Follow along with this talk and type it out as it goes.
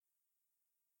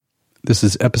This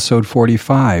is episode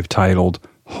 45, titled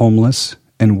Homeless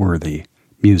and Worthy,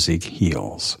 Music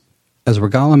Heals. As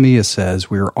Regalimia says,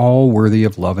 we are all worthy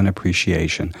of love and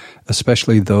appreciation,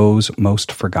 especially those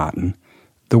most forgotten.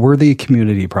 The Worthy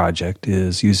Community Project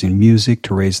is using music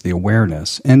to raise the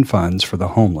awareness and funds for the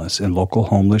homeless in local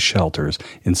homeless shelters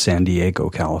in San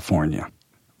Diego, California.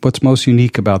 What's most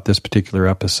unique about this particular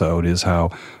episode is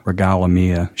how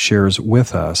Regalimia shares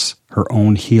with us her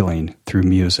own healing through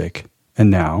music. And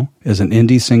now, as an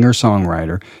indie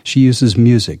singer-songwriter, she uses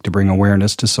music to bring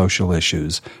awareness to social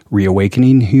issues,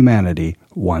 reawakening humanity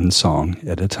one song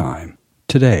at a time.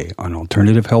 Today on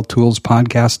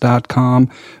AlternativeHealthToolsPodcast.com,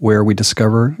 where we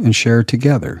discover and share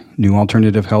together new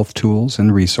alternative health tools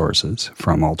and resources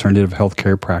from alternative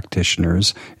healthcare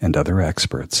practitioners and other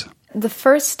experts. The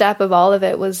first step of all of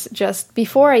it was just,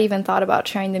 before I even thought about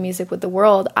sharing the music with the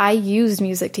world, I used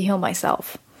music to heal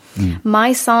myself.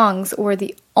 My songs were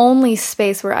the only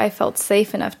space where I felt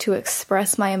safe enough to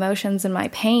express my emotions and my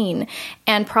pain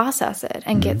and process it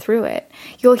and get through it.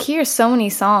 You'll hear so many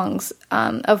songs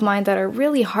of mine that are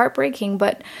really heartbreaking,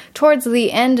 but towards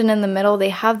the end and in the middle, they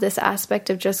have this aspect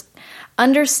of just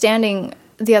understanding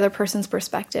the other person's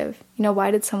perspective. You know,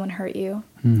 why did someone hurt you?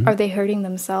 Are they hurting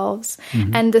themselves?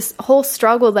 And this whole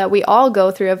struggle that we all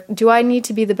go through of, do I need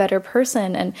to be the better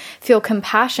person and feel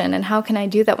compassion? And how can I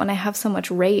do that when I have so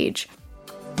much rage?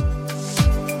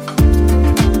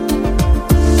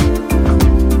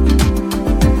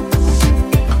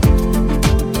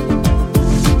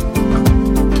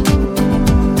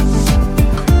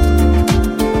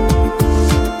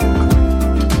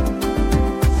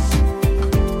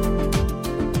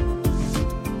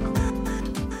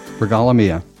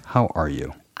 Regalimia, how are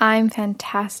you? I'm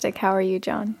fantastic. How are you,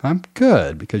 John? I'm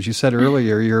good, because you said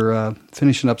earlier you're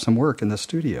finishing up some work in the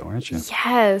studio, aren't you?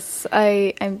 Yes.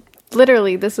 I'm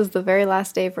literally, this is the very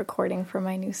last day of recording for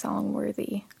my new song,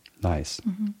 Worthy. Nice.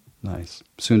 Nice.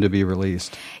 Soon to be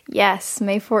released. Yes,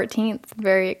 May 14th.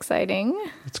 Very exciting.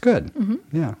 It's good.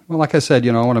 Yeah. Well, like I said,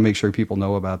 I want to make sure people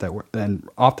know about that. And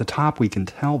off the top, we can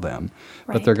tell them,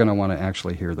 but they're going to want to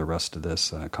actually hear the rest of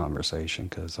this conversation,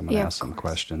 because I'm going to ask some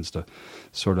questions to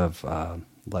sort of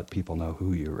let people know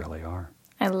who you really are.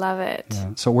 I love it.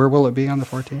 Yeah. So where will it be on the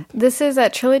 14th? This is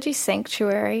at Trilogy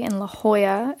Sanctuary in La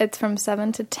Jolla. It's from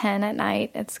 7 to 10 at night.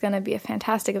 It's going to be a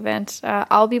fantastic event.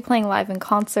 I'll be playing live in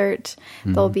concert.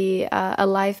 There'll be a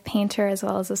live painter as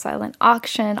well as a silent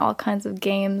auction, all kinds of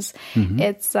games.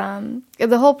 It's the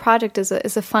whole project is a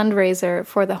fundraiser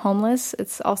for the homeless.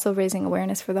 It's also raising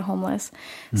awareness for the homeless.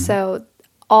 So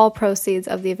all proceeds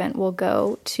of the event will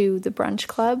go to the Brunch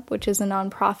Club, which is a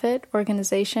nonprofit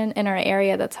organization in our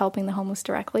area that's helping the homeless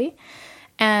directly.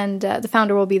 And the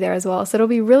founder will be there as well. So it'll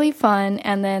be really fun.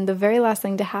 And then the very last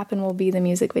thing to happen will be the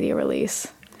music video release.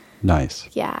 Nice.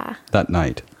 Yeah. That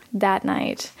night.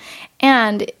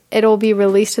 And it'll be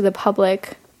released to the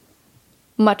public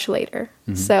much later.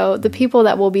 So the people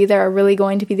that will be there are really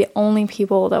going to be the only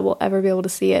people that will ever be able to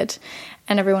see it.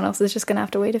 And everyone else is just going to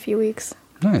have to wait a few weeks.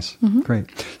 Nice. Great.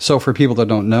 So for people that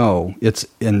don't know, it's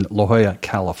in La Jolla,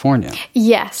 California.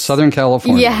 Yes. Southern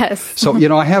California. Yes. So,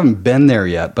 I haven't been there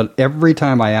yet, but every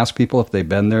time I ask people if they've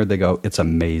been there, they go, it's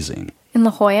amazing. In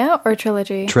La Jolla or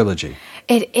Trilogy? Trilogy.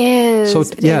 It is. So,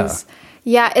 it is.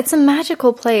 Yeah, it's a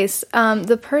magical place.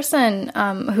 The person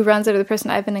who runs it, or the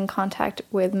person I've been in contact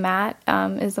with, Matt,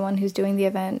 is the one who's doing the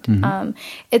event.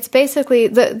 It's basically,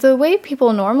 the way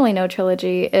people normally know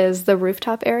Trilogy is the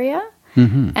rooftop area.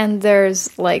 And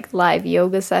there's like live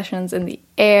yoga sessions in the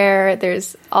air.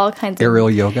 There's all kinds of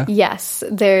aerial yoga. Yes,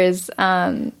 there's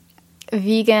a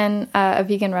vegan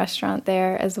restaurant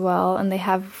there as well, and they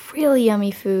have really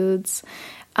yummy foods,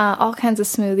 all kinds of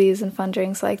smoothies and fun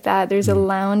drinks like that. There's a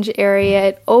lounge area.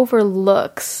 It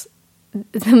overlooks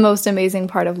the most amazing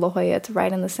part of La Jolla. It's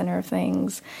right in the center of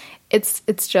things.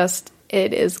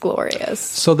 It is glorious.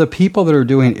 So the people that are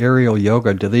doing aerial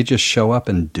yoga, do they just show up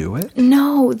and do it?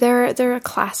 No, there are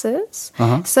classes.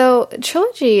 So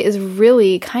Trilogy is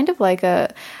really kind of like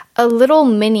a little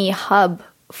mini hub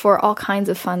for all kinds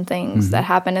of fun things that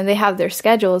happen. And they have their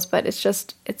schedules, but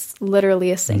it's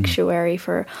literally a sanctuary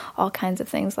for all kinds of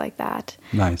things like that.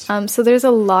 Nice. So there's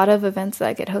a lot of events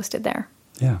that get hosted there.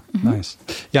 Yeah, nice.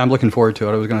 Yeah, I'm looking forward to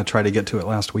it. I was going to try to get to it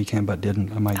last weekend, but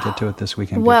didn't. I might get to it this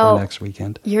weekend before next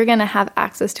weekend. You're going to have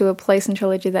access to a place in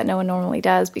Trilogy that no one normally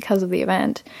does because of the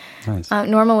event. Nice.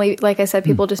 Normally, like I said,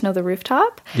 people just know the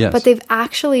rooftop. Yes. But they've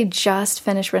actually just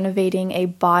finished renovating a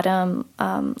bottom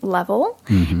level.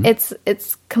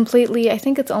 It's completely, I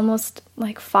think it's almost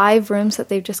like 5 rooms that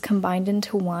they've just combined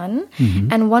into one.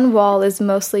 And one wall is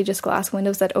mostly just glass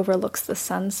windows that overlooks the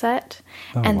sunset.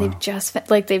 And wow.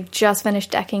 they've just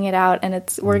finished decking it out, and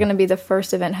we're going to be the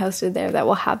first event hosted there that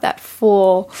will have that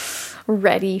full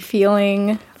ready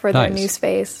feeling for their new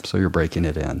space. So you're breaking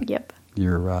it in. Yep.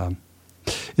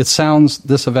 It sounds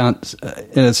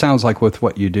like with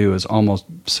what you do is almost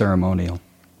ceremonial.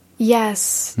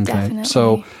 Yes, Okay? definitely.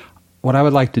 So what I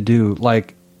would like to do,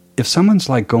 like if someone's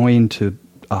like going to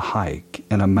a hike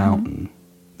in a mountain,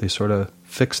 they sort of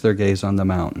fix their gaze on the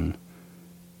mountain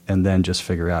and then just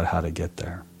figure out how to get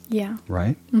there. Yeah.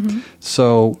 Right?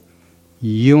 So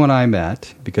you and I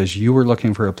met because you were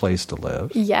looking for a place to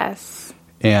live. Yes.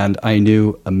 And I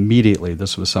knew immediately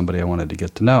this was somebody I wanted to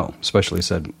get to know, especially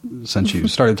since you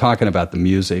started talking about the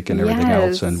music and everything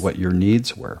else and what your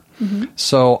needs were.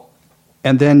 So,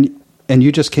 and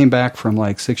you just came back from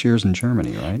like 6 years in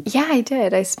Germany, right? Yeah, I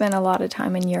did. I spent a lot of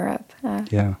time in Europe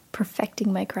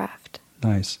perfecting my craft.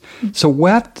 Nice. So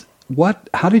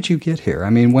how did you get here? I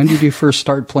mean, when did you first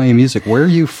start playing music? Where are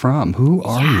you from? Who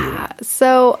are you?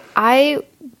 So I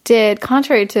did,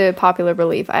 contrary to popular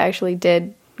belief, I actually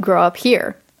did grow up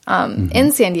here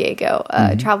in San Diego.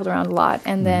 I traveled around a lot.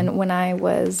 And then when I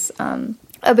was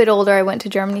a bit older, I went to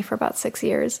Germany for about 6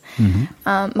 years.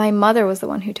 My mother was the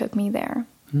one who took me there.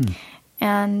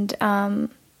 And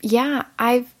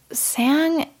I've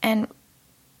sang and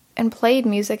played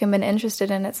music and been interested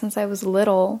in it since I was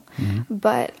little.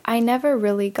 But I never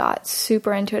really got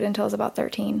super into it until I was about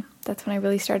 13. That's when I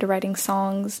really started writing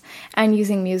songs and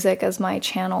using music as my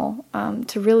channel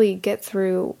to really get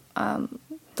through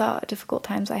the difficult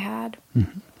times I had.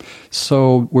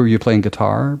 So were you playing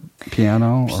guitar,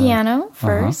 piano? Piano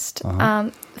first.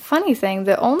 Funny thing,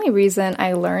 the only reason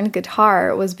I learned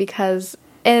guitar was because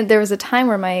there was a time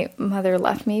where my mother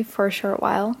left me for a short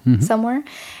while somewhere,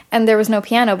 and there was no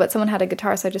piano, but someone had a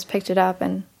guitar, so I just picked it up,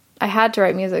 and I had to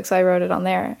write music, so I wrote it on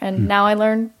there, and now I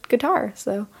learned guitar,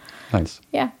 so... Nice.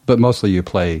 Yeah. But mostly you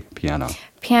play piano.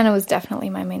 Piano is definitely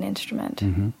my main instrument.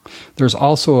 There's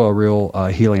also a real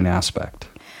healing aspect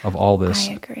of all this.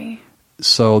 I agree.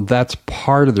 So that's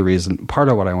part of the reason, part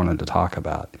of what I wanted to talk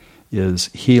about is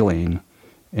healing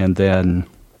and then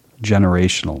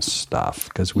generational stuff,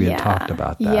 because we had talked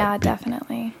about that. Yeah,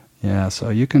 definitely. Yeah, so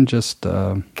you can just...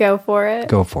 go for it?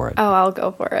 Go for it. Oh, I'll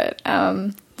go for it.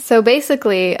 So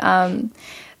basically...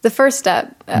 the first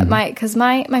step, because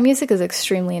my music is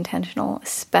extremely intentional,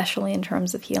 especially in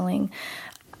terms of healing.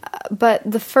 But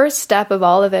the first step of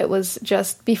all of it was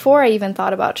just, before I even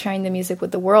thought about sharing the music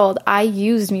with the world, I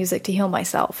used music to heal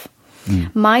myself.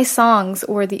 My songs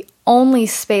were the only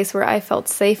space where I felt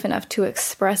safe enough to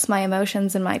express my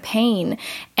emotions and my pain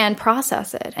and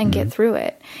process it and get through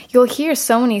it. You'll hear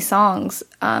so many songs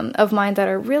of mine that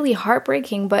are really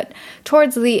heartbreaking, but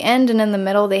towards the end and in the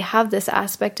middle, they have this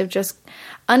aspect of just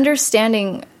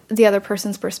understanding the other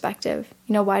person's perspective.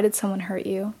 You know, why did someone hurt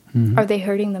you? Are they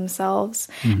hurting themselves?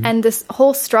 And this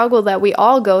whole struggle that we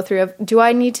all go through of, do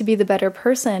I need to be the better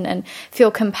person and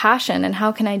feel compassion? And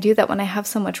how can I do that when I have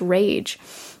so much rage?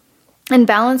 And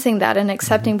balancing that and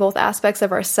accepting both aspects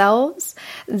of ourselves,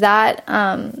 that's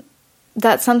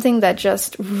something that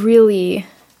just really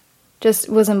just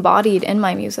was embodied in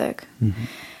my music.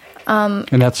 And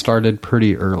that started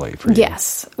pretty early for you.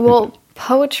 Yes. Well,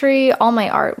 poetry, all my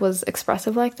art was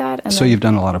expressive like that. And so you've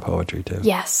done a lot of poetry too.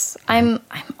 Yes. I'm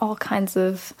all kinds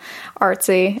of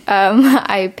artsy.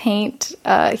 I paint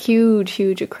huge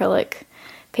acrylic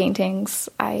paintings.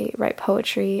 I write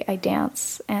poetry, I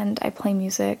dance, and I play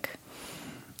music.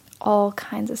 All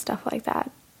kinds of stuff like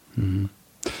that.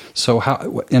 So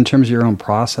how, in terms of your own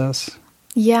process?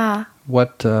 Yeah.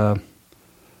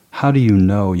 How do you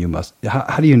know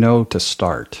how do you know to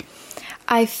start?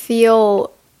 I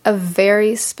feel a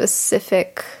very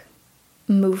specific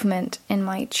movement in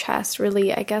my chest,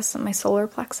 really, I guess, my solar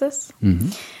plexus.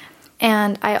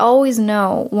 And I always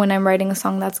know when I'm writing a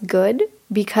song that's good,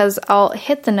 because I'll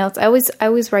hit the notes. I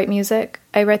always write music.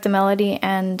 I write the melody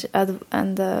and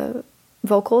the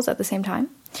vocals at the same time.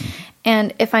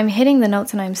 And if I'm hitting the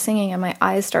notes and I'm singing and my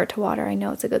eyes start to water, I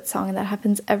know it's a good song, and that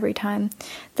happens every time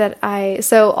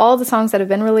so all the songs that have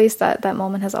been released, that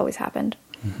moment has always happened.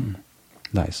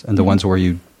 Nice. And the ones where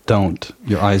your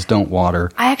eyes don't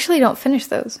water. I actually don't finish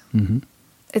those.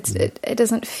 It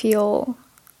doesn't feel,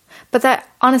 but that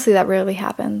rarely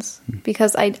happens,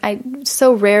 because I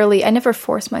so rarely, I never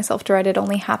force myself to write. It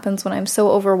only happens when I'm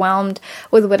so overwhelmed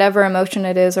with whatever emotion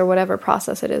it is or whatever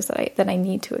process it is that I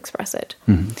need to express it.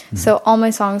 So all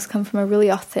my songs come from a really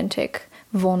authentic,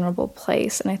 vulnerable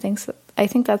place, and I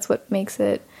think that's what makes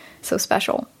it so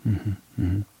special.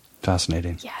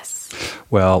 Fascinating. Yes.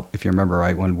 Well, if you remember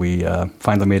right, when we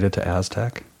finally made it to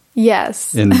Aztec.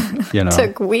 Yes. And,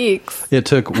 took weeks. It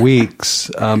took weeks.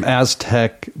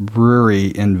 Aztec Brewery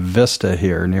in Vista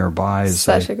here nearby.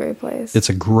 Such a great place. It's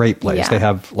a great place. Yeah. They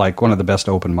have like one of the best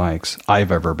open mics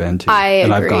I've ever been to. I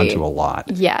and agree. I've gone to a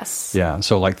lot. Yes. Yeah.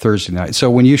 So like Thursday night.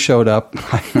 So when you showed up,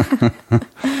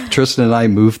 Tristan and I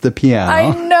moved the piano. I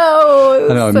know.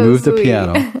 I So moved the sweet.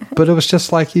 piano. But it was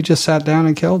just like you just sat down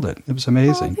and killed it. It was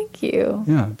amazing. Oh, thank you.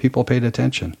 Yeah. People paid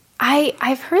attention.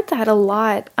 I've heard that a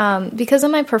lot because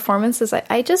in my performances,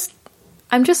 I'm just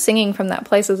singing from that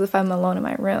place as if I'm alone in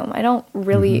my room. I don't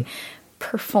really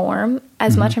perform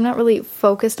as much. I'm not really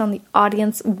focused on the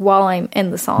audience while I'm in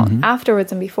the song.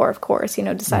 Afterwards and before, of course,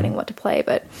 deciding what to play.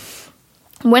 But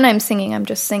when I'm singing, I'm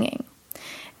just singing.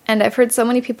 And I've heard so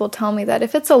many people tell me that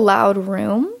if it's a loud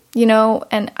room,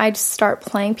 and I just start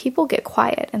playing, people get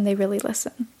quiet and they really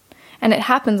listen. And it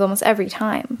happens almost every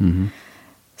time.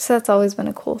 So that's always been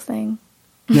a cool thing.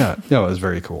 Yeah, it was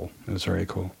very cool. It was very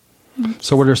cool.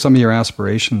 So what are some of your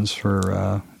aspirations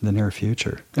for the near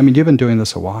future? I mean, you've been doing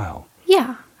this a while.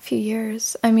 Yeah, a few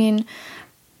years. I mean,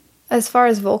 as far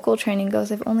as vocal training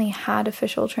goes, I've only had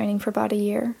official training for about a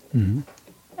year. And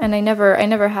I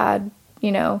never had,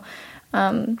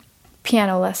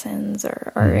 piano lessons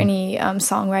or any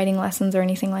songwriting lessons or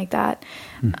anything like that.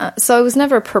 So I was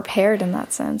never prepared in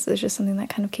that sense. It was just something that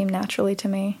kind of came naturally to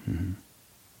me.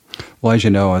 Well, as you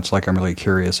know, it's like I'm really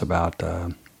curious about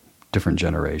different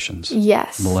generations.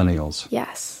 Yes. Millennials.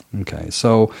 Yes. Okay.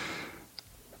 So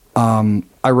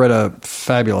I read a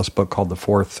fabulous book called The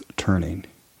Fourth Turning,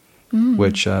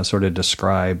 which sort of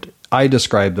described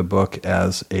the book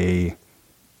as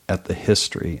at the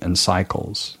history and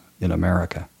cycles in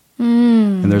America.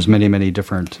 And there's many, many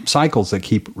different cycles that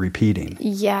keep repeating.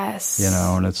 Yes.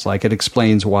 And it's like it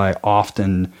explains why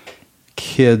often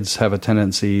kids have a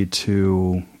tendency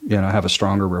to, have a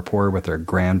stronger rapport with their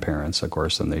grandparents, of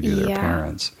course, than they do their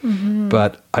parents.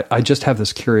 But I just have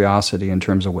this curiosity in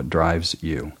terms of what drives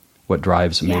you, what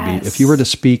drives maybe, if you were to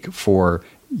speak for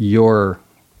your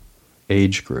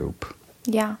age group.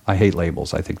 Yeah. I hate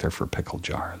labels. I think they're for pickle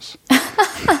jars.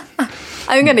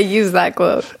 I'm going to use that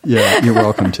quote. Yeah, you're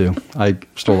welcome to. I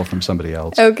stole it from somebody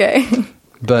else. Okay.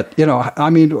 But, I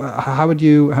mean, how would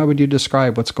you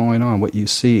describe what's going on, what you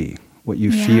see, what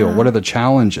you feel? What are the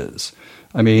challenges?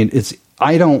 I mean,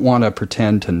 I don't want to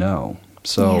pretend to know.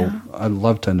 So I'd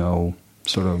love to know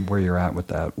sort of where you're at with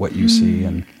that, what you see.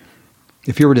 And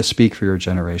if you were to speak for your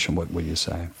generation, what would you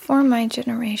say? For my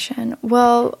generation,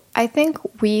 well, I think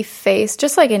we face,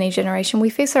 just like any generation,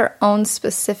 we face our own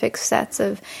specific sets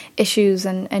of issues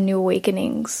and new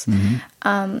awakenings.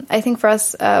 I think for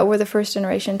us, we're the first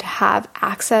generation to have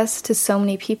access to so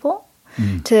many people,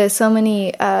 to so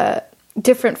many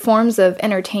different forms of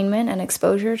entertainment and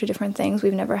exposure to different things.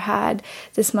 We've never had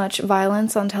this much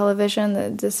violence on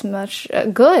television, this much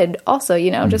good also,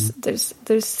 just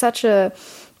there's such a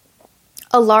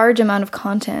large amount of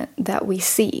content that we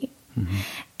see.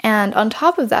 And on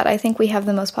top of that, I think we have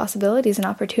the most possibilities and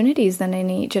opportunities than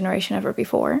any generation ever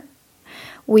before.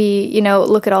 We,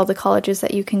 look at all the colleges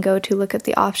that you can go to, look at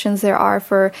the options there are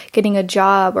for getting a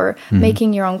job or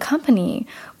making your own company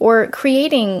or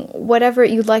creating whatever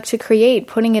you'd like to create,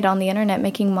 putting it on the internet,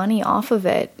 making money off of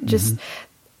it. Just,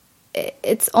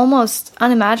 it's almost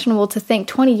unimaginable to think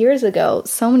 20 years ago,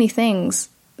 so many things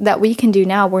that we can do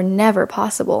now were never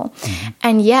possible.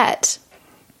 And yet,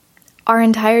 our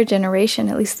entire generation,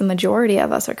 at least the majority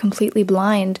of us, are completely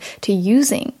blind to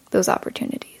using those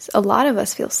opportunities. A lot of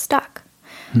us feel stuck.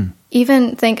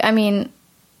 Even think, the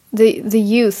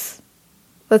youth,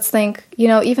 let's think,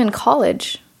 even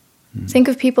college. Think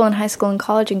of people in high school and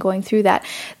college and going through that.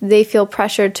 They feel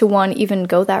pressured to, one, even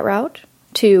go that route,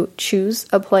 to choose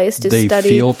a place to study. They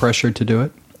feel pressured to do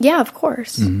it? Yeah, of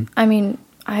course.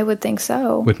 I would think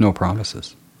so. With no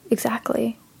promises.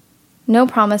 Exactly. No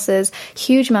promises,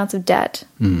 huge amounts of debt.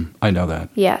 I know that.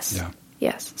 Yes. Yeah.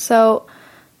 Yes. So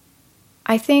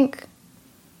I think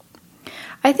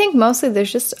mostly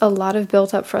there's just a lot of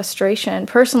built up frustration.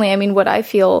 Personally, what I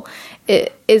feel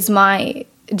is my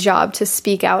job to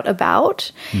speak out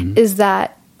about is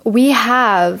that we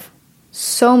have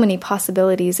so many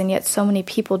possibilities and yet so many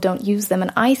people don't use them.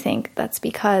 And I think that's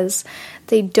because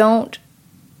they don't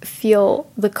feel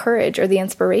the courage or the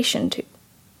inspiration to.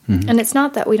 And it's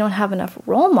not that we don't have enough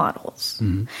role models.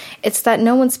 It's that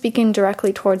no one's speaking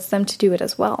directly towards them to do it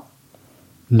as well.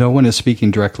 No one is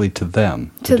speaking directly to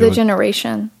them. To the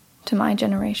generation, to my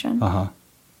generation.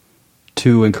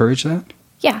 To encourage that?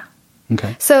 Yeah.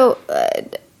 Okay. So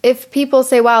if people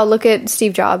say, wow, look at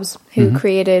Steve Jobs, who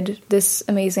created this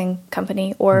amazing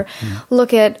company, or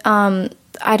look at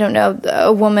I don't know,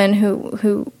 a woman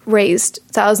who raised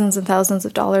thousands and thousands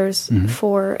of dollars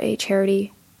for a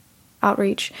charity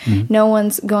outreach. No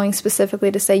one's going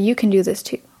specifically to say, you can do this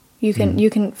too. You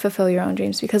can fulfill your own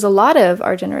dreams, because a lot of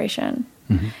our generation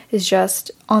is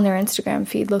just on their Instagram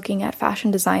feed looking at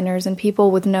fashion designers and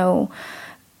people with no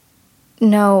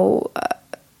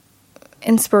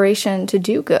inspiration to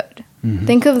do good.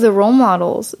 Think of the role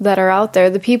models that are out there,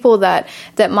 the people that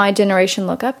my generation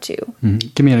look up to.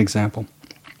 Give me an example.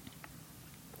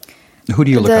 Who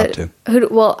do you look up to?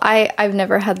 Well, I've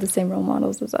never had the same role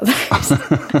models as others.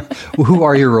 Well, who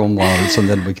are your role models, and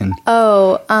then we can...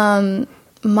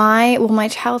 My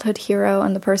childhood hero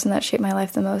and the person that shaped my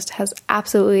life the most has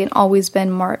absolutely and always been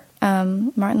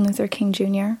Martin Luther King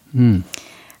Jr.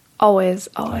 Always.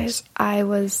 Nice. I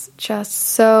was just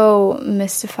so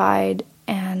mystified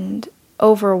and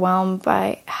overwhelmed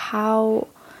by how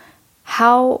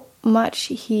much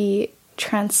he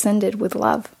transcended with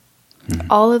love.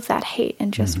 All of that hate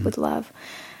and just with love.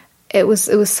 It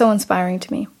was so inspiring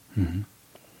to me.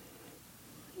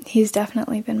 He's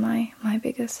definitely been my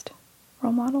biggest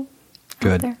role model.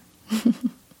 Good. Out there.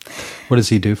 What does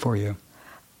he do for you?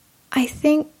 I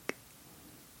think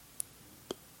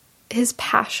his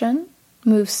passion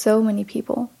moves so many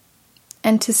people.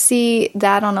 And to see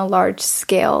that on a large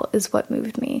scale is what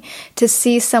moved me. To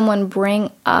see someone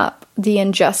bring up the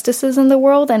injustices in the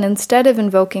world, and instead of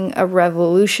invoking a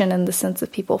revolution in the sense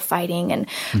of people fighting and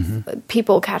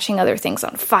people catching other things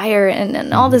on fire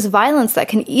and all this violence that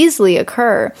can easily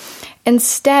occur,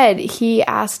 instead he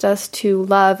asked us to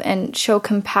love and show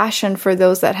compassion for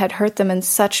those that had hurt them in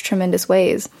such tremendous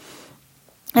ways.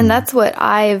 And that's what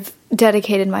I've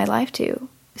dedicated my life to,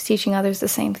 is teaching others the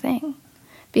same thing.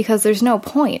 Because there's no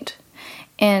point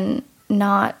in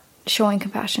not showing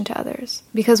compassion to others,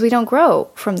 because we don't grow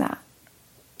from that.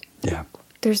 Yeah.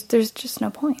 There's just no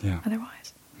point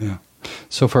otherwise. Yeah.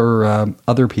 So for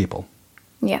other people,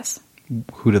 yes,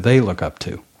 who do they look up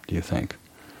to, do you think?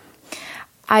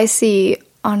 I just see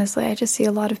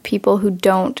a lot of people who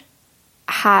don't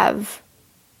have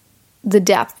the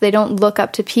depth. They don't look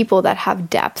up to people that have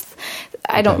depth.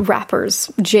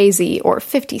 Rappers, Jay-Z or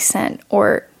 50 Cent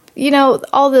or...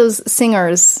 all those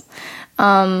singers,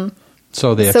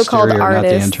 so the so-called exterior, artists, not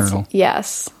the internal.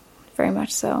 Yes, very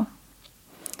much so.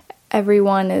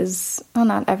 Everyone is, well,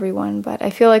 not everyone, but I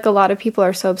feel like a lot of people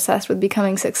are so obsessed with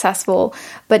becoming successful,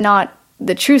 but not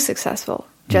the true successful.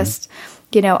 Just,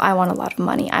 I want a lot of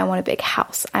money. I want a big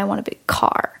house. I want a big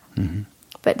car.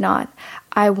 But not,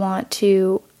 I want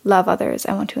to love others.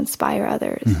 I want to inspire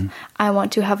others. I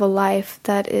want to have a life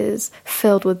that is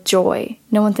filled with joy.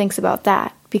 No one thinks about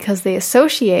that, because they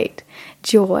associate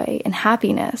joy and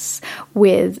happiness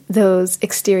with those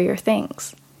exterior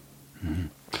things.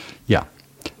 Yeah.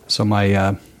 So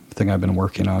my thing I've been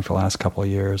working on for the last couple of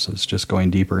years is just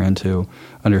going deeper into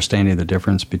understanding the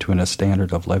difference between a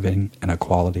standard of living and a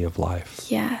quality of life.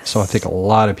 Yes. So I think a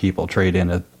lot of people trade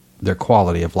in their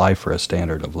quality of life for a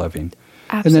standard of living.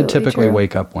 Absolutely. And then typically true.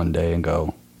 wake up one day and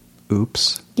go,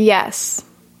 oops. Yes.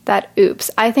 That oops.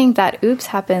 I think that oops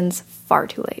happens far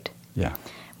too late. Yeah.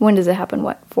 When does it happen?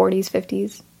 What, 40s,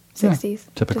 50s, 60s?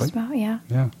 Yeah, typically. Just about, yeah.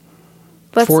 Yeah.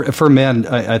 For men,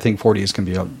 I think 40s can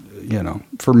be,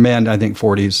 for men, I think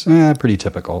 40s, pretty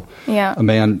typical. Yeah. A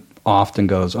man often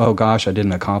goes, oh gosh, I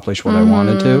didn't accomplish what I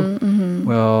wanted to.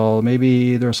 Well,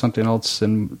 maybe there's something else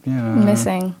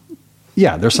missing.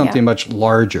 Yeah, there's something much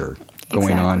larger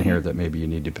going on here that maybe you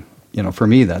need to, for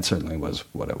me, that certainly was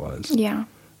what it was. Yeah.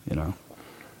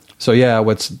 So yeah,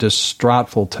 what's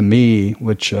distraughtful to me,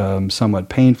 which somewhat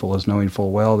painful, is knowing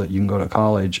full well that you can go to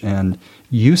college and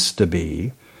used to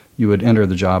be, you would enter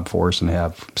the job force and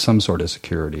have some sort of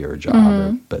security or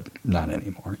job, but not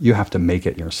anymore. You have to make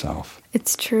it yourself.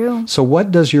 It's true. So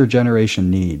what does your generation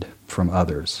need from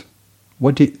others?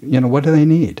 What do they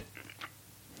need?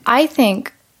 I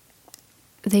think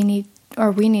we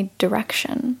need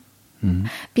direction.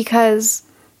 Because,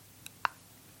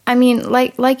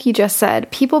 like you just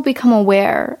said, people become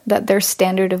aware that their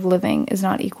standard of living is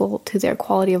not equal to their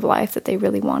quality of life that they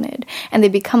really wanted. And they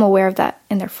become aware of that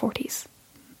in their 40s.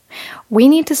 We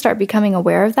need to start becoming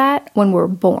aware of that when we're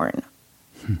born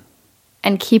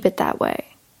and keep it that way.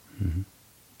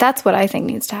 That's what I think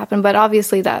needs to happen. But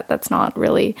obviously that's not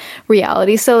really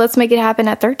reality. So let's make it happen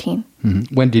at 13.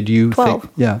 When did you 12.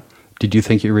 think? Yeah. Did you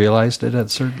think you realized it at a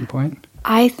certain point?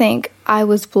 I think I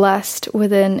was blessed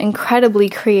with an incredibly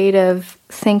creative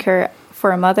thinker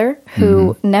for a mother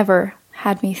who never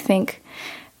had me think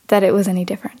that it was any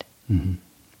different.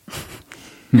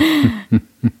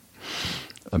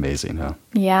 Amazing, huh?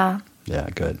 Yeah. Yeah,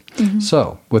 good.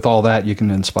 So, with all that, you can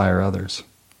inspire others.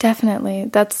 Definitely.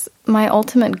 That's my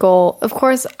ultimate goal. Of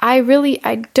course, I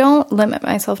don't limit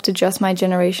myself to just my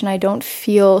generation. I don't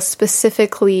feel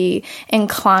specifically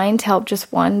inclined to help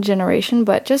just one generation,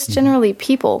 but just generally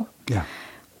people. Yeah.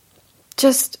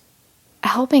 Just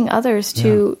helping others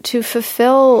to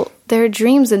fulfill their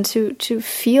dreams and to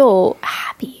feel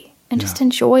happy and just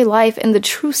enjoy life in the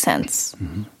true sense.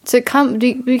 To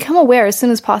become aware as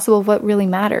soon as possible of what really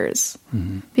matters.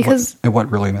 Because what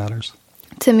really matters?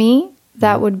 To me,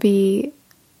 that would be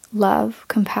love,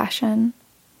 compassion,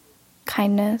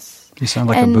 kindness. You sound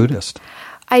like a Buddhist.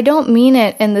 I don't mean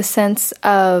it in the sense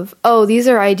of, oh, these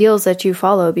are ideals that you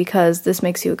follow because this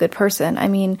makes you a good person. I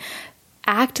mean,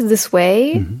 act this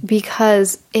way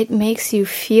because it makes you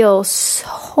feel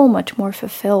so much more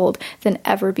fulfilled than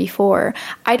ever before.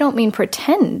 I don't mean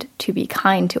pretend to be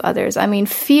kind to others. I mean,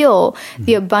 feel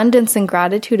the abundance and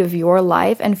gratitude of your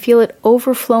life and feel it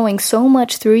overflowing so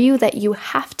much through you that you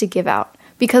have to give out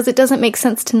because it doesn't make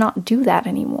sense to not do that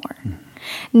anymore.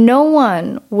 No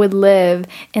one would live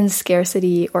in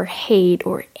scarcity or hate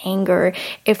or anger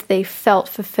if they felt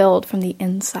fulfilled from the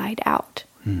inside out.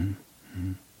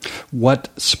 What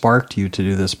sparked you to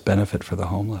do this benefit for the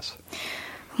homeless?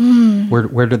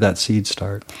 Where did that seed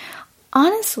start?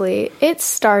 Honestly, it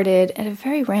started at a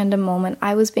very random moment.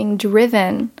 I was being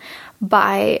driven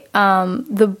by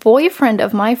the boyfriend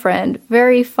of my friend,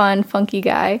 very fun, funky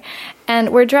guy,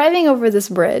 and we're driving over this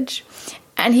bridge,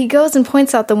 and he goes and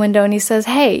points out the window and he says,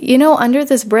 hey, you know, under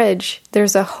this bridge,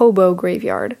 there's a hobo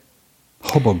graveyard.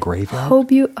 Hobo graveyard?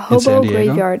 Hobo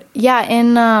graveyard. Yeah,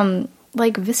 in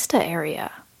like Vista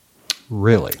area.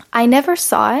 Really? I never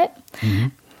saw it.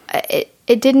 I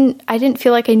didn't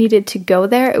feel like I needed to go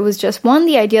there. It was just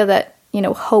the idea that, you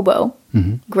know, hobo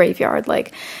graveyard,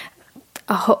 like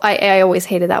I always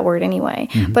hated that word anyway,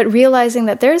 but realizing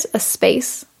that there's a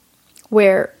space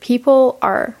where people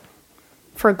are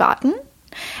forgotten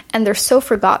and they're so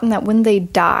forgotten that when they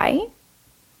die,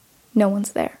 no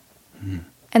one's there.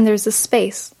 And there's a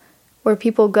space where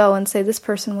people go and say, this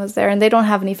person was there, and they don't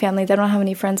have any family, they don't have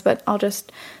any friends, but I'll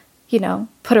just, you know,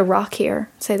 put a rock here,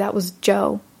 say that was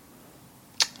Joe.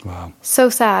 Wow. So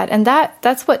sad. And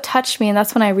that's what touched me, and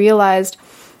that's when I realized,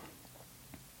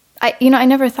 I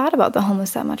never thought about the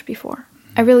homeless that much before.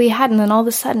 I really hadn't, and all of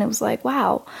a sudden it was like,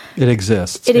 wow. It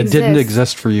exists. It didn't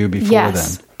exist for you before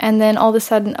then. And then all of a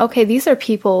sudden, okay, these are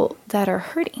people that are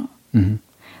hurting,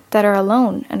 that are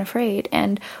alone and afraid,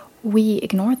 and we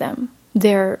ignore them.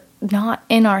 They're not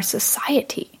in our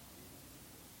society.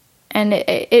 And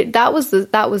that was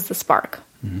the spark.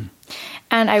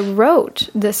 And I wrote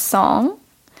this song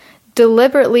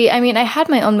deliberately. I mean, I had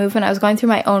my own movement. I was going through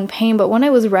my own pain. But when I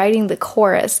was writing the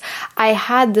chorus, I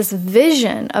had this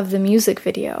vision of the music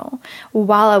video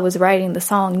while I was writing the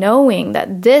song, knowing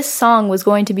that this song was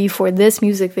going to be for this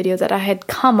music video that I had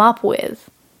come up with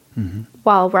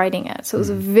while writing it. So it was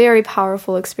a very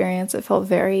powerful experience. It felt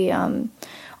very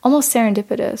almost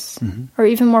serendipitous or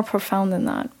even more profound than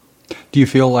that. Do you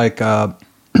feel like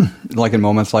in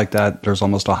moments like that, there's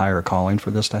almost a higher calling for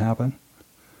this to happen?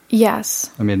 Yes.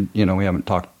 I mean, you know, we haven't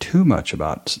talked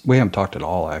at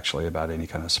all, actually, about any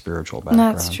kind of spiritual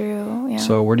background. That's true, yeah.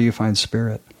 So where do you find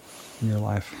spirit in your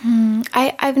life?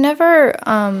 I've never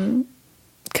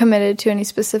committed to any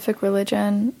specific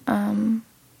religion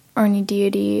or any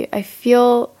deity. I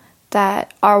feel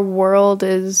that our world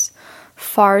is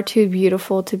far too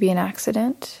beautiful to be an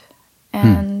accident.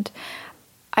 And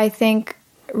I think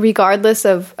regardless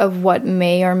of what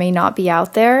may or may not be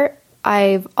out there,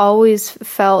 I've always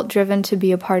felt driven to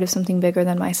be a part of something bigger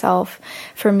than myself.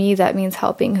 For me, that means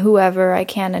helping whoever I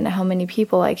can and how many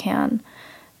people I can.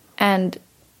 And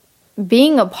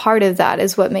being a part of that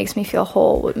is what makes me feel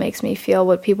whole, what makes me feel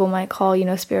what people might call, you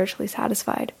know, spiritually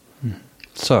satisfied.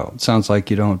 So it sounds like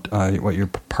you don't, what you're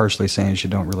partially saying is you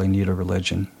don't really need a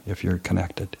religion if you're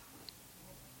connected.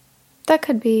 That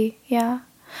could be, yeah.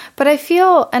 But I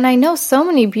feel, and I know so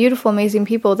many beautiful, amazing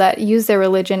people that use their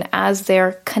religion as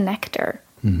their connector,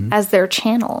 as their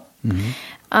channel.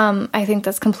 I think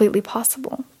that's completely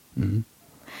possible. You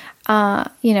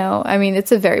know, I mean,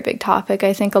 it's a very big topic.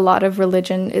 I think a lot of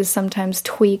religion is sometimes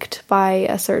tweaked by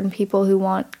a certain people who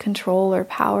want control or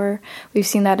power. We've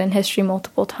seen that in history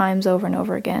multiple times over and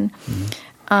over again.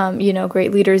 You know,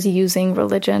 great leaders using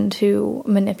religion to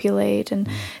manipulate and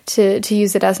to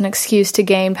use it as an excuse to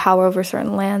gain power over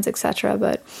certain lands, etc.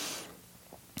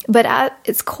 But at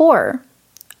its core,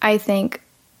 I think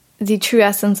the true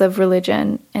essence of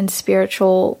religion and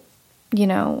spiritual, you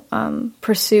know,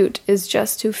 pursuit is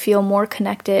just to feel more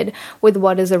connected with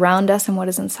what is around us and what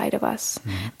is inside of us,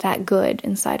 that good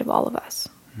inside of all of us.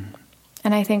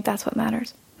 And I think that's what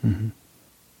matters.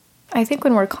 I think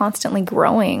when we're constantly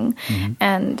growing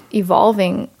and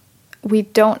evolving, we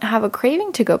don't have a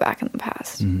craving to go back in the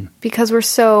past because we're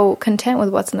so content with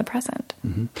what's in the present.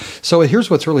 So here's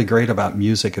what's really great about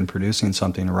music and producing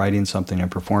something, writing something, and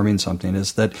performing something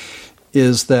is that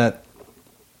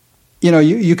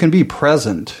you can be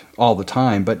present all the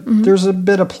time, but there's a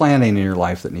bit of planning in your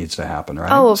life that needs to happen,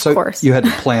 right? Oh, of course. You had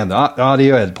to plan the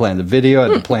audio, had to plan the video,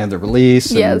 had to plan the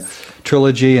release, and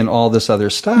trilogy, and all this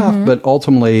other stuff. But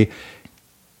ultimately,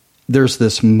 there's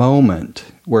this moment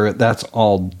where that's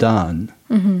all done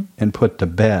and put to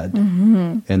bed,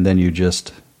 and then you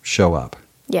just show up.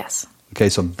 Yes. Okay,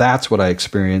 so that's what I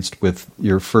experienced with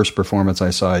your first performance I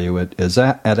saw you at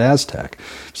Aztec.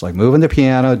 It's like moving the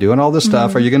piano, doing all this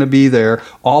stuff. Are you going to be there?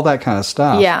 All that kind of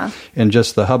stuff. Yeah. And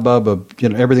just the hubbub of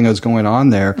everything that was going on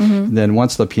there. Then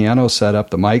once the piano's set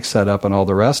up, the mic set up, and all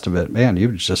the rest of it, man, you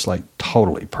were just like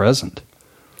totally present.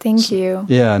 Thank you.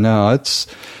 Yeah, no, it's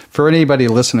for anybody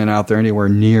listening out there anywhere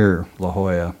near La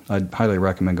Jolla, I'd highly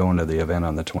recommend going to the event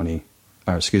on the 14th.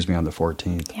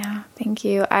 Yeah, thank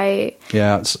you.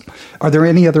 Are there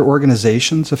any other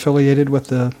organizations affiliated with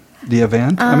the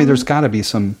event? I mean, there's got to be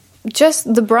some.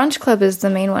 Just the Brunch Club is the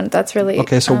main one. That's really...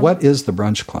 Okay, so what is the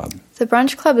Brunch Club? The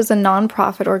Brunch Club is a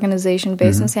nonprofit organization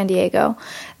based in San Diego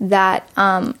that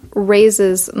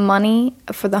raises money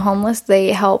for the homeless.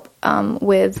 They help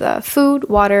with food,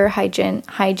 water, hygiene,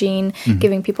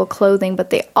 giving people clothing,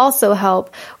 but they also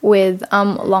help with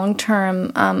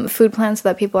long-term food plans so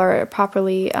that people are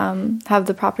properly have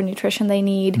the proper nutrition they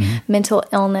need, mental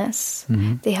illness.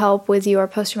 They help with your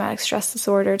post-traumatic stress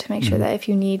disorder to make sure that if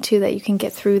you need to, that you can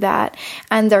get through that.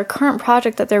 And their current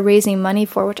project that they're raising money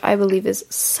for, which I believe is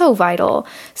so vital,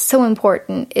 so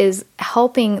important, is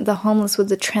helping the homeless with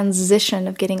the transition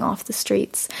of getting off the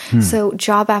streets. So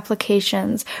job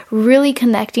applications, really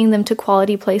connecting them to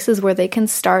quality places where they can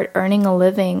start earning a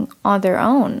living on their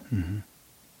own.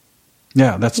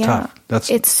 Yeah, that's tough.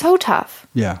 It's so tough.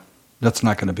 Yeah, that's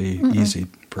not going to be easy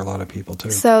for a lot of people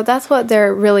too. So that's what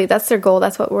that's their goal.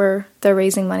 That's what they're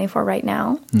raising money for right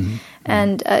now.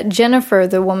 And Jennifer,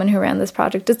 the woman who ran this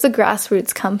project, it's a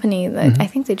grassroots company that I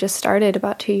think they just started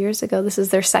about 2 years ago. This is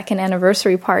their second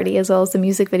anniversary party as well as the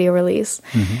music video release.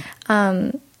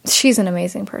 She's an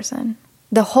amazing person.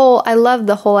 I love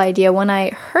the whole idea. When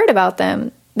I heard about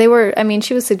them,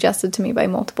 she was suggested to me by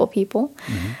multiple people.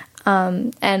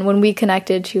 And when we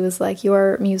connected, she was like,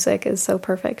 your music is so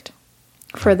perfect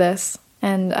for this.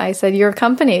 And I said, your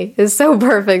company is so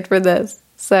perfect for this.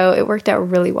 So it worked out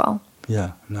really well.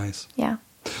 Yeah, nice. Yeah.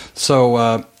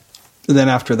 So then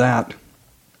after that,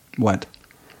 what?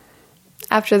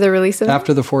 After the release of it?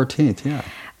 After the 14th, yeah.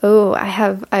 Oh, I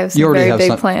have some very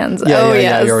big plans.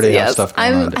 Yeah, you already have stuff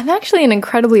going on. I'm actually an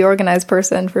incredibly organized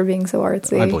person for being so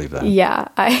artsy. I believe that. Yeah.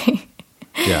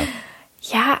 Yeah,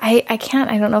 I can't.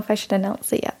 I don't know if I should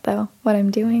announce it yet, though, what I'm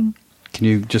doing. Can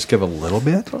you just give a little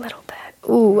bit? A little bit.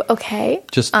 Ooh, okay.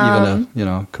 Just even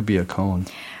could be a cone.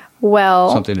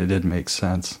 Well. Something that didn't make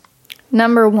sense.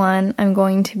 Number one, I'm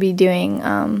going to be doing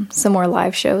some more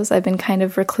live shows. I've been kind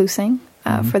of reclusing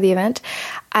for the event.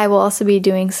 I will also be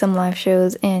doing some live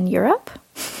shows in Europe.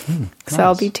 Nice. So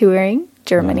I'll be touring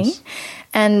Germany. Nice.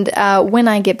 And when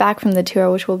I get back from the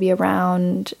tour, which will be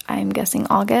around, I'm guessing,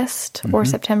 August or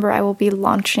September, I will be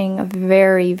launching a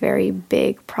very, very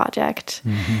big project.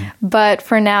 But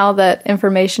for now, that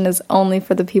information is only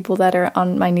for the people that are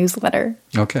on my newsletter.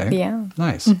 Okay. Yeah.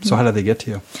 Nice. So how do they get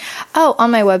to you? Oh, on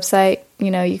my website,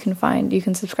 you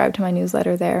can subscribe to my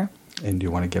newsletter there. And do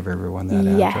you want to give everyone that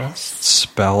yes. address?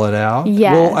 Spell it out?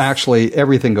 Yes. Well, actually,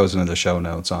 everything goes into the show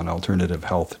notes on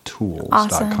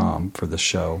alternativehealthtools.com for the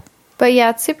show. But yeah,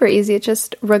 it's super easy. It's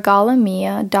just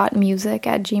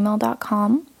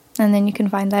regalamia.music@gmail.com. And then you can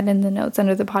find that in the notes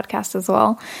under the podcast as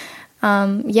well.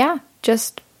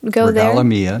 Just go there.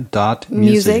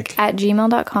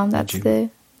 regalamia.music@gmail.com.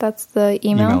 That's the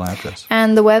email address.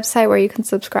 And the website where you can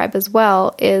subscribe as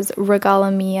well is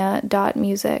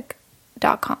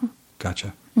regalamia.music.com.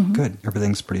 Gotcha. Good.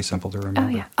 Everything's pretty simple to remember. Oh,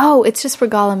 yeah. Oh, it's just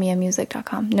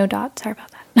regalamiamusic.com. No dot. Sorry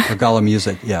about that. Regala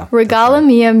Music, yeah.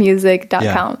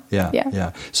 regalamiamusic.com.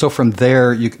 Yeah. So from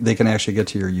there, they can actually get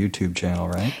to your YouTube channel,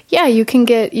 right? Yeah, you can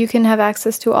have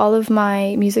access to all of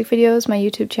my music videos, my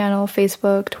YouTube channel,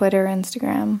 Facebook, Twitter,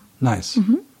 Instagram. Nice.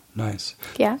 Nice.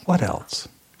 Yeah. What else?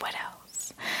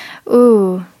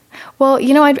 Ooh. Well,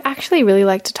 I'd actually really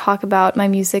like to talk about my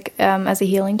music as a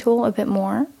healing tool a bit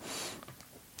more.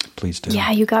 Please do.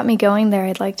 Yeah, you got me going there.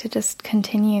 I'd like to just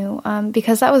continue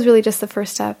because that was really just the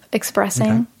first step,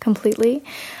 expressing completely.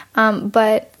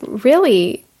 But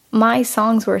really, my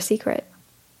songs were a secret.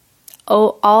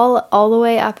 all the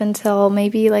way up until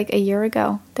maybe like a year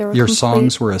ago. They were Your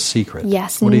songs were a secret.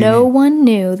 Yes. What do you No mean? one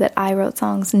knew that I wrote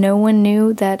songs. No one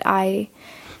knew that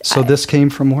So this came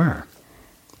from where?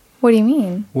 What do you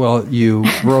mean? Well, you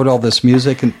wrote all this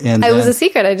music and It was a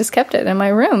secret. I just kept it in my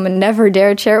room and never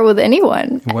dared share it with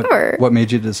anyone, ever. What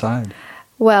made you decide?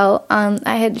 Well,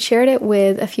 I had shared it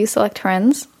with a few select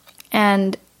friends,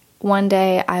 and one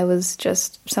day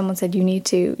someone said, you need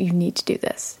to do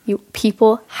this.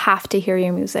 People have to hear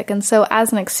your music. And so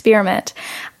as an experiment,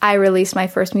 I released my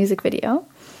first music video.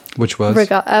 Which was?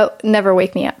 Never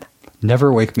Wake Me Up.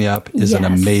 Never Wake Me Up is an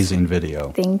amazing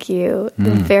video. Thank you.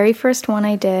 The very first one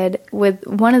I did with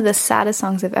one of the saddest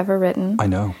songs I've ever written. I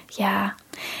know. Yeah.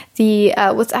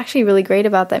 What's actually really great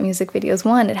about that music video is,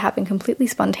 one, it happened completely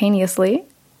spontaneously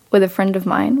with a friend of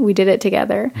mine. We did it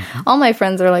together. Mm-hmm. All my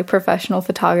friends are like professional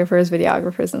photographers,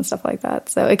 videographers, and stuff like that.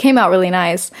 So it came out really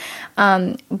nice.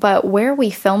 But where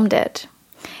we filmed it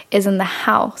is in the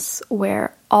house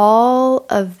where all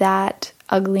of that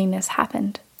ugliness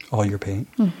happened. All your pain?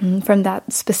 Mm-hmm, from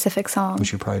that specific song.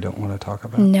 Which you probably don't want to talk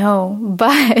about. No,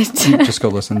 but... Just go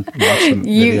listen, watch the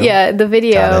video. Yeah, the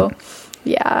video.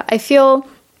 Yeah, I feel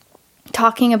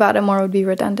talking about it more would be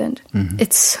redundant. Mm-hmm.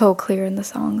 It's so clear in the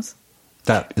songs.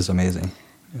 That is amazing.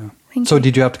 Yeah. Thank you.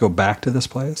 Did you have to go back to this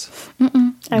place?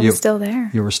 Mm-mm. I was still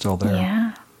there. You were still there?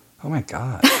 Yeah. Oh my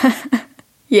God.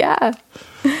 Yeah.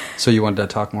 So you wanted to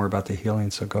talk more about the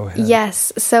healing, so go ahead.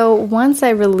 Yes. So once I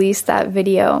released that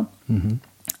video,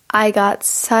 I got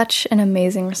such an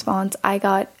amazing response. I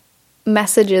got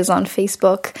messages on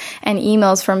Facebook and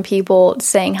emails from people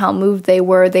saying how moved they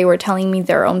were. They were telling me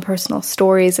their own personal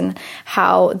stories and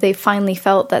how they finally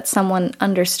felt that someone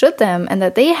understood them and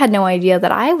that they had no idea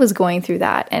that I was going through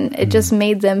that. And it just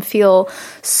made them feel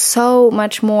so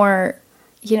much more,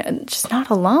 just not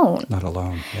alone. Not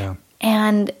alone, yeah.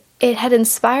 And it had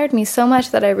inspired me so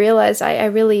much that I realized I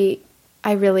really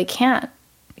can't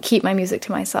keep my music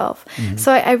to myself. Mm-hmm.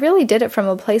 So I really did it from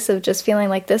a place of just feeling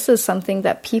like this is something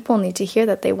that people need to hear,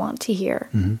 that they want to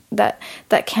hear, that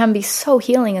can be so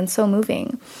healing and so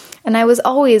moving. And I was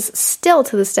always, still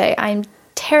to this day, I'm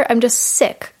just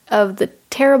sick of the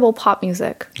terrible pop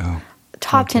music.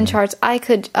 Top 10 charts. I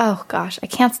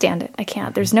can't stand it. I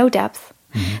can't. There's no depth.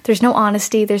 Mm-hmm. There's no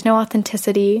honesty. There's no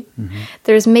authenticity. Mm-hmm.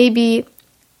 There's maybe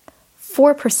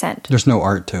 4%. There's no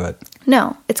art to it.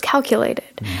 No, it's calculated.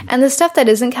 Mm-hmm. And the stuff that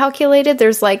isn't calculated,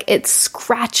 there's it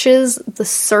scratches the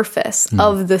surface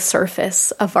of the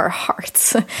surface of our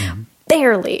hearts.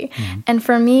 Barely. Mm-hmm. And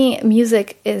for me,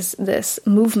 music is this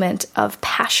movement of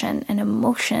passion and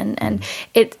emotion, and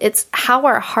it's how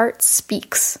our heart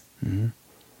speaks. Mm-hmm.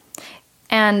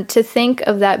 And to think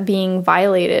of that being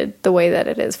violated the way that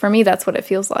it is, for me, that's what it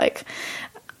feels like.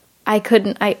 I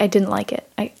didn't like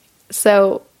it.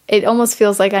 So it almost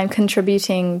feels like I'm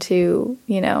contributing to,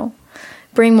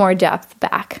 bring more depth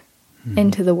back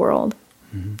into the world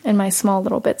in my small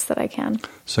little bits that I can.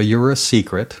 So you were a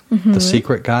secret. Mm-hmm. The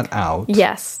secret got out.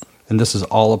 Yes. And this is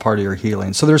all a part of your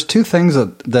healing. So there's two things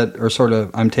that are sort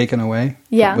of, I'm taking away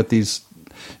with these,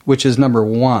 which is number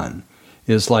one,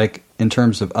 is in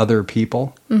terms of other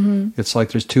people, it's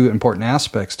there's two important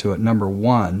aspects to it. Number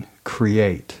one,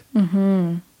 create.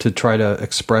 Mm-hmm. To try to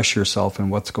express yourself in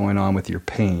what's going on with your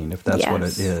pain, if that's what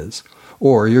it is.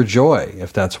 Or your joy,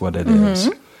 if that's what it is.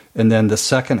 And then the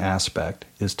second aspect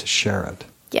is to share it.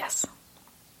 Yes.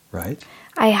 Right?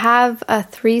 I have a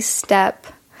 3-step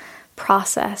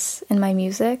process in my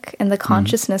music, in the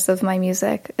consciousness of my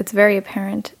music. It's very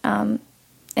apparent in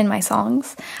my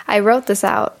songs. I wrote this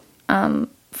out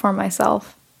for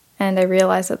myself, and I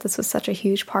realized that this was such a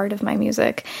huge part of my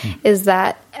music, is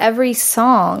that every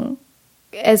song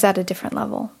is at a different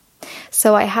level.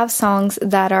 So I have songs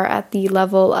that are at the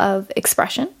level of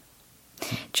expression,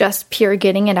 just pure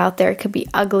getting it out there. It could be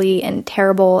ugly and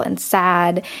terrible and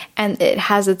sad, and it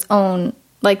has its own,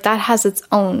 that has its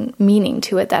own meaning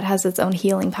to it, that has its own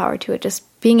healing power to it. Just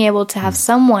being able to have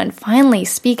someone finally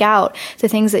speak out the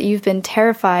things that you've been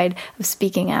terrified of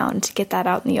speaking out, and to get that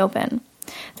out in the open.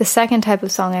 The second type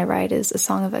of song I write is a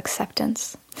song of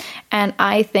acceptance. And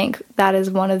I think that is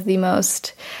one of the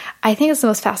most, it's the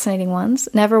most fascinating ones.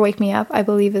 Never Wake Me Up, I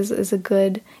believe, is a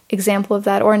good example of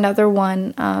that. Or another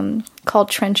one called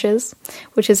Trenches,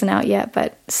 which isn't out yet,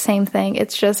 but same thing. It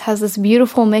just has this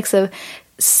beautiful mix of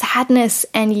sadness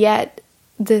and yet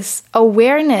this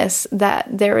awareness that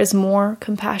there is more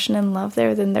compassion and love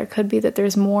there than there could be, that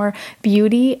there's more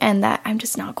beauty, and that I'm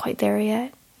just not quite there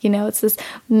yet. It's this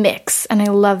mix, and I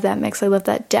love that mix. I love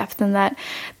that depth and that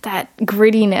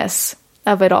grittiness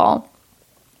of it all.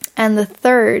 And the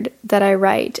third that I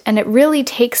write, and it really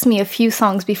takes me a few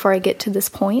songs before I get to this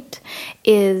point,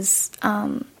 is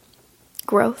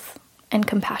growth and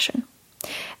compassion.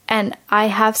 And I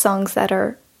have songs that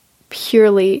are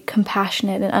purely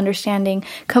compassionate and understanding,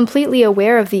 completely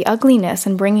aware of the ugliness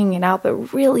and bringing it out, but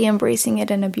really embracing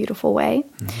it in a beautiful way.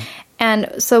 Mm-hmm.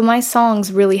 And so my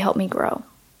songs really help me grow.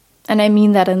 And I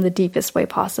mean that in the deepest way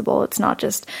possible. It's not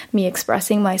just me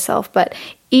expressing myself, but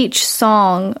each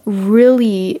song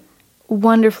really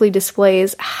wonderfully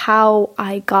displays how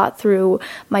I got through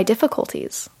my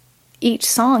difficulties. Each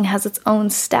song has its own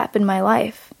step in my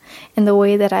life, in the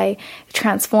way that I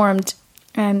transformed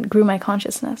and grew my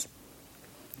consciousness.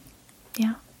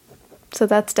 Yeah. So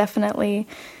that's the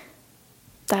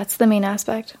main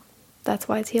aspect. That's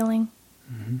why it's healing.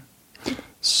 Mm-hmm.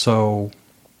 So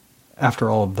after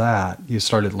all of that, you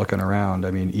started looking around.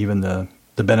 I mean, even the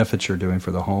benefits you're doing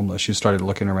for the homeless, you started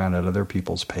looking around at other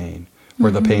people's pain, or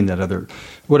the pain that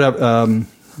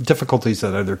difficulties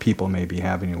that other people may be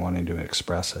having and wanting to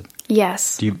express it.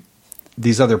 Yes.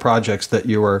 These other projects that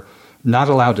you are not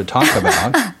allowed to talk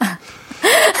about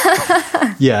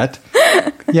yet,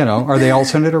 are they all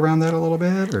centered around that a little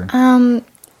bit? Or?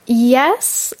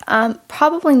 Yes,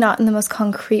 probably not in the most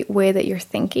concrete way that you're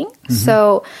thinking. Mm-hmm.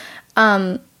 So,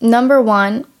 number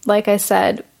one, like I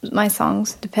said, my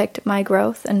songs depict my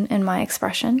growth and my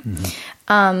expression.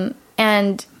 Mm-hmm.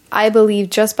 And I believe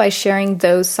just by sharing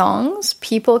those songs,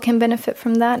 people can benefit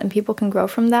from that and people can grow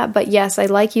from that. But yes, I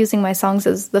like using my songs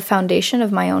as the foundation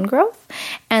of my own growth.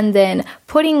 And then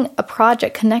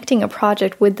connecting a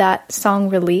project with that song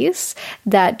release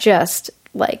that just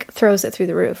throws it through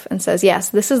the roof and says, yes,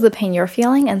 this is the pain you're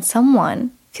feeling, and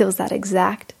someone feels that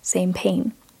exact same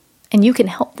pain. And you can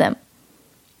help them.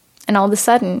 And all of a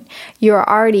sudden, you're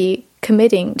already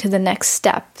committing to the next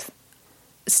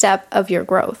step of your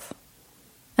growth.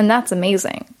 And that's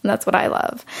amazing. And that's what I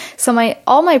love. So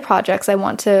all my projects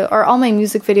all my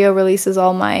music video releases,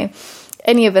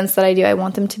 any events that I do, I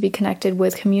want them to be connected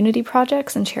with community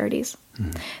projects and charities.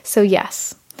 Mm-hmm. So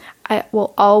yes, I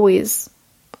will always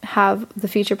have the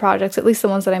future projects, at least the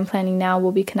ones that I'm planning now,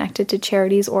 will be connected to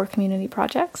charities or community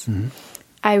projects. Mm-hmm.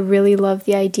 I really love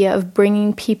the idea of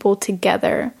bringing people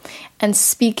together and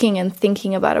speaking and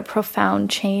thinking about a profound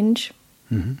change.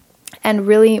 Mm-hmm. And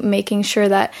really making sure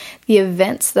that the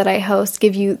events that I host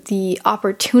give you the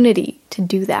opportunity to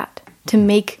do that, to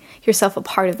make yourself a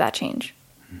part of that change.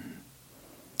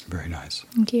 Very nice.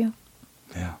 Thank you.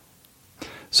 Yeah.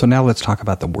 So now let's talk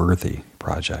about the Worthy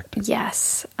Project.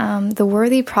 Yes. The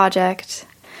Worthy Project,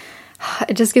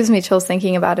 it just gives me chills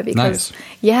thinking about it because,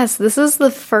 yes, this is the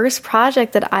first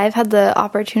project that I've had the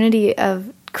opportunity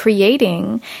of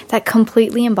creating that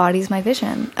completely embodies my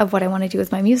vision of what I want to do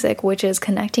with my music, which is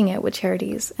connecting it with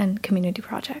charities and community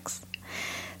projects.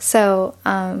 So,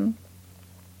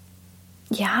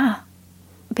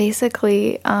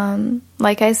 basically,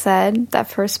 like I said, that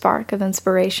first spark of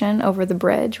inspiration over the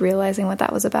bridge, realizing what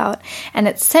that was about, and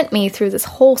it sent me through this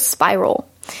whole spiral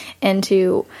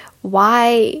into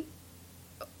why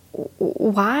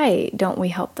don't we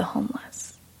help the homeless?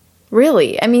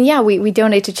 Really? I mean, yeah, we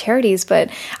donate to charities, but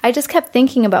I just kept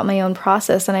thinking about my own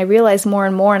process, and I realized more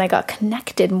and more, and I got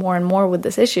connected more and more with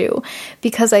this issue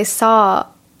because I saw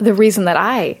the reason that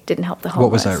I didn't help the homeless.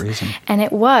 What was that reason? And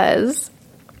it was,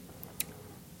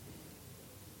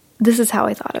 this is how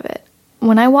I thought of it.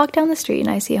 When I walk down the street and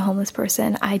I see a homeless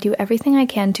person, I do everything I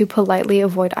can to politely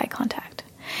avoid eye contact.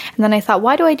 And then I thought,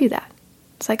 why do I do that?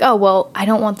 It's like, oh, well, I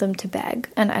don't want them to beg,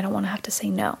 and I don't want to have to say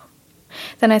no.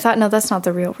 Then I thought, no, that's not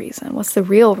the real reason. What's the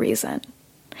real reason?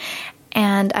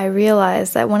 And I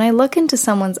realized that when I look into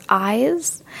someone's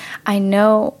eyes, I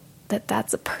know that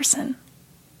that's a person.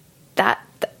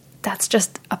 That's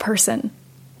just a person.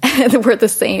 We're the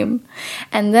same.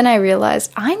 And then I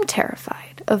realized I'm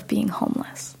terrified of being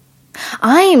homeless.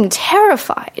 I'm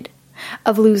terrified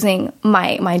of losing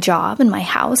my job and my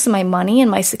house and my money and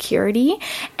my security.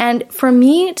 And for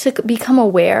me to become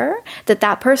aware that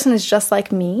that person is just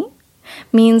like me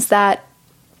means that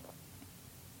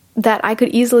I could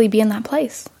easily be in that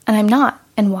place. And I'm not.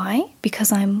 And why?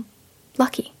 Because I'm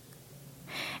lucky.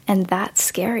 And that's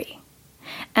scary.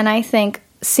 And I think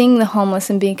seeing the homeless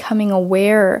and becoming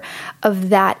aware of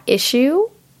that issue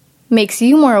makes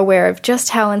you more aware of just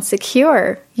how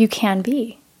insecure you can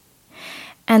be.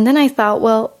 And then I thought,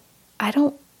 well, I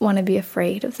don't want to be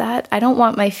afraid of that. I don't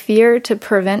want my fear to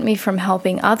prevent me from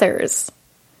helping others.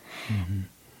 Mm-hmm.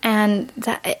 And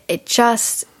that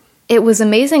it was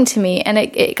amazing to me. And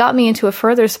it got me into a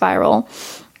further spiral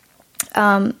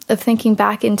of thinking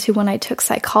back into when I took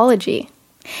psychology.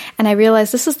 And I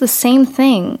realized this is the same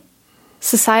thing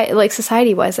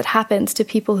society-wise, it happens to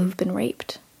people who've been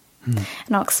raped. And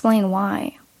I'll explain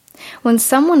why. When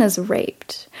someone is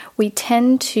raped,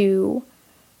 the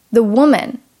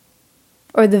woman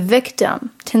or the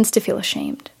victim tends to feel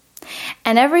ashamed.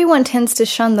 And everyone tends to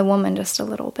shun the woman just a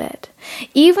little bit.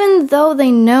 Even though they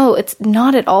know it's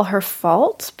not at all her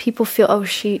fault, people feel, oh,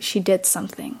 she did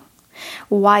something.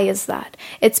 Why is that?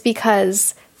 It's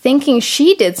because thinking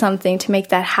she did something to make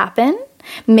that happen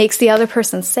makes the other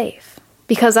person safe.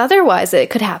 Because otherwise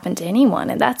it could happen to anyone,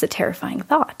 and that's a terrifying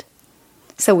thought.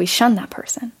 So we shun that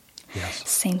person. Yes.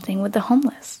 Same thing with the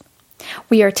homeless.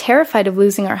 We are terrified of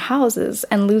losing our houses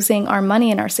and losing our money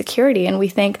and our security, and we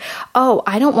think, oh,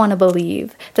 I don't want to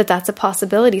believe that that's a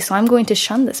possibility, so I'm going to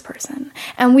shun this person.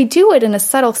 And we do it in a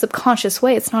subtle, subconscious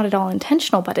way. It's not at all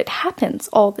intentional, but it happens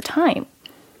all the time.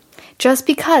 Just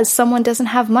because someone doesn't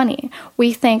have money,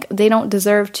 we think they don't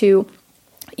deserve to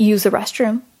use a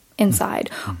restroom inside,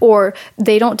 or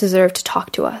they don't deserve to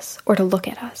talk to us or to look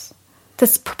at us.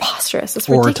 That's preposterous. It's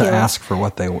ridiculous. Or to ask for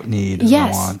what they need and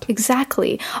want. Yes,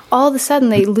 exactly. All of a sudden,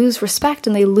 they lose respect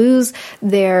and they lose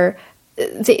they're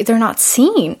not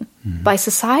seen by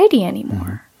society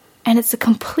anymore. And it's a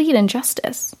complete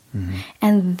injustice.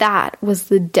 And that was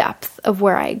the depth of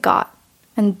where I got.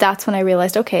 And that's when I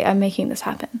realized, okay, I'm making this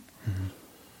happen.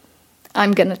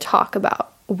 I'm going to talk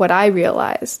about what I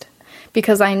realized,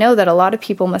 because I know that a lot of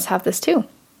people must have this too.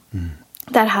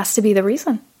 That has to be the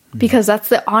reason. Because that's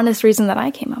the honest reason that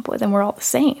I came up with, and we're all the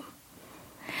same.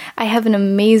 I have an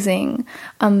amazing,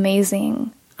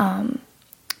 amazing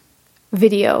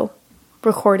video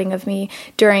recording of me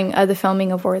during the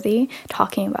filming of Worthy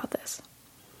talking about this.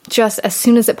 Just as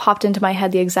soon as it popped into my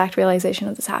head, the exact realization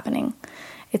of this happening.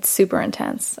 It's super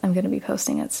intense. I'm going to be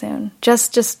posting it soon.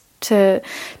 Just to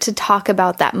talk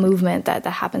about that movement that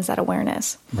happens, that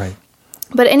awareness. Right.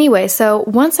 But anyway, so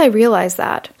once I realized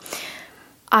that,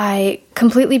 I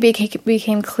completely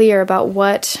became clear about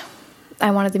what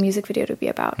I wanted the music video to be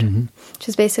about. Which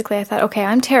is basically, I thought, okay,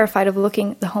 I'm terrified of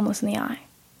looking the homeless in the eye,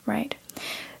 right?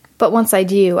 But once I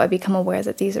do, I become aware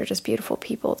that these are just beautiful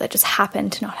people that just happen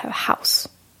to not have a house.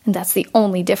 And that's the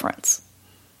only difference.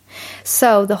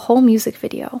 So the whole music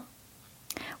video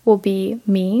will be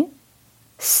me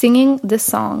singing this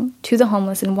song to the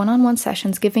homeless in one-on-one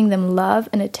sessions, giving them love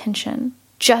and attention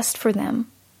just for them.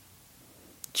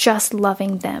 Just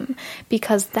loving them,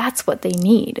 because that's what they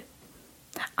need.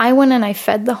 I went and I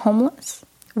fed the homeless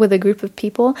with a group of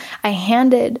people. I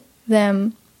handed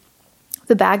them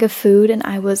the bag of food, and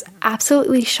I was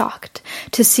absolutely shocked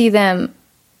to see them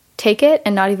take it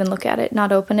and not even look at it,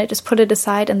 not open it, just put it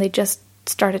aside, and they just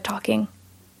started talking.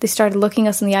 They started looking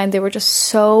us in the eye, and they were just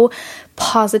so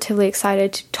positively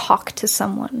excited to talk to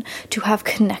someone, to have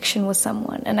connection with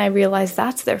someone. And I realized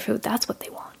that's their food. That's what they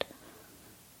want.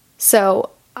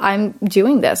 So I'm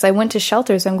doing this. I went to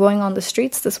shelters. I'm going on the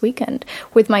streets this weekend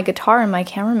with my guitar and my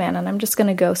cameraman, and I'm just going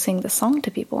to go sing the song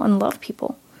to people and love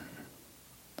people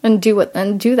and do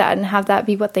that and have that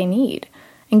be what they need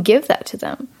and give that to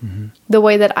them the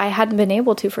way that I hadn't been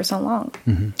able to for so long.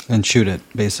 And shoot it,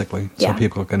 basically, so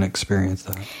people can experience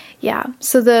that. Yeah.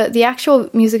 So the actual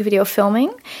music video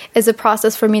filming is a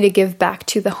process for me to give back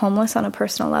to the homeless on a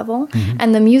personal level.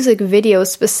 And the music video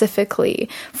specifically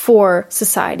for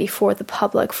society, for the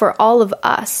public, for all of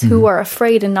us who are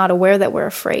afraid and not aware that we're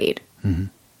afraid,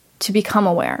 to become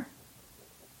aware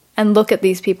and look at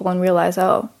these people and realize,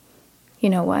 oh, you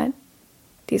know what?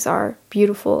 These are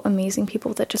beautiful, amazing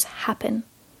people that just happen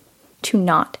to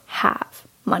not have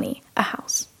money, a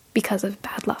house, because of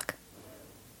bad luck.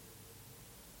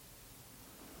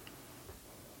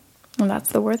 And that's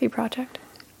the Worthy Project.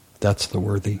 That's the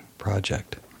Worthy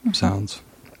Project. Sounds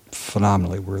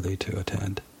phenomenally worthy to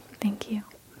attend. Thank you.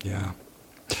 Yeah.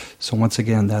 So once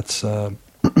again, that's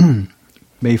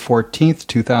May 14th,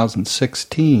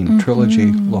 2016,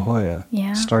 Trilogy La Jolla,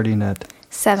 starting at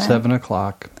 7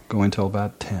 o'clock, going till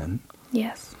about 10.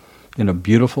 Yes. In a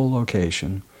beautiful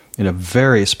location, in a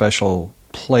very special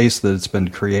place that's been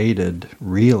created,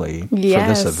 really, for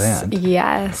this event.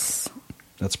 Yes.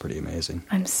 That's pretty amazing.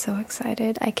 I'm so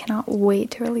excited. I cannot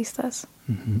wait to release this.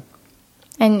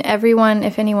 And everyone,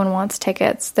 if anyone wants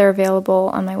tickets, they're available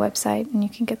on my website, and you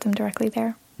can get them directly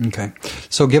there. Okay.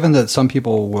 So given that some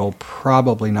people will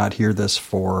probably not hear this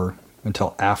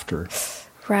until after...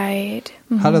 Right.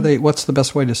 What's the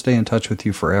best way to stay in touch with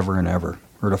you forever and ever?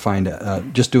 Or to find,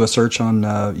 just do a search on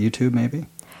YouTube maybe?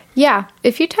 Yeah.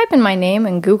 If you type in my name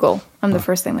in Google, I'm the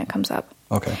first thing that comes up.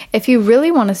 Okay. If you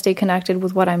really want to stay connected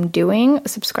with what I'm doing,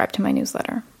 subscribe to my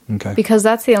newsletter. Okay. Because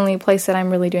that's the only place that I'm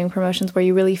really doing promotions where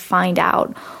you really find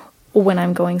out when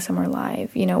I'm going somewhere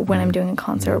live, you know, when I'm doing a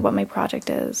concert, what my project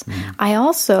is. I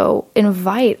also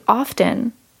invite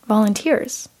often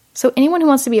volunteers. So anyone who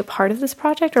wants to be a part of this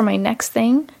project or my next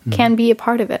thing can be a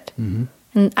part of it.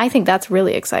 And I think that's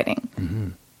really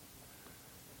exciting.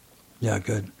 Yeah,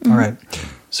 good. All right.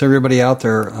 So everybody out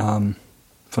there,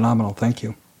 phenomenal. Thank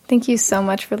you. Thank you so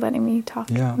much for letting me talk.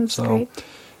 Yeah. It was So great.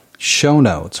 show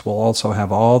notes will also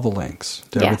have all the links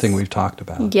to Yes. everything we've talked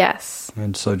about. Yes.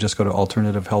 And so just go to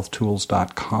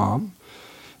alternativehealthtools.com.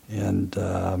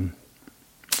 And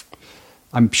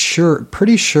I'm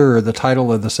pretty sure the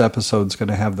title of this episode is going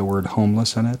to have the word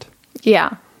homeless in it.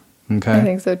 Yeah. Okay. I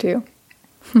think so too.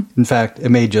 In fact, it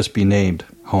may just be named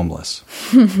Homeless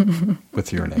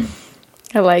with your name.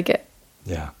 I like it.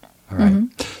 Yeah. All right.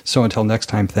 So until next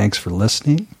time, thanks for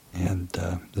listening. And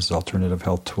this is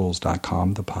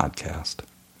alternativehealthtools.com, the podcast.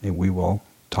 And we will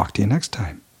talk to you next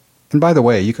time. And by the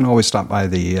way, you can always stop by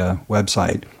the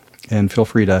website and feel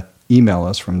free to email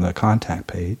us from the contact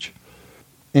page.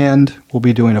 And we'll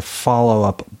be doing a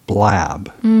follow-up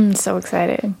blab. So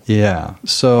excited. Yeah.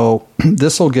 So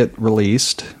this will get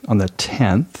released on the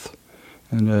 10th.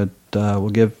 And it will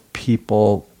give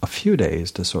people a few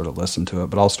days to sort of listen to it,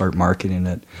 but I'll start marketing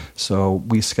it. So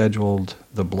we scheduled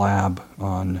the blab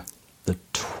on the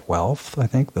 12th, I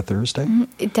think, the Thursday.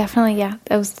 Definitely, yeah.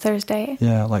 That was Thursday.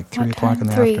 Yeah, like 3 o'clock in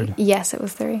the 3? afternoon. Yes, it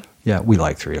was 3. Yeah, we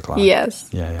like 3 o'clock. Yes.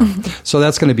 Yeah. So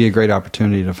that's going to be a great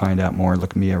opportunity to find out more.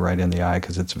 Look Mia right in the eye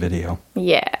because it's video.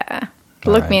 Yeah.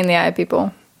 All Look right. me in the eye,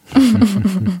 people.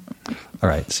 All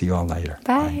right. See you all later.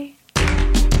 Bye.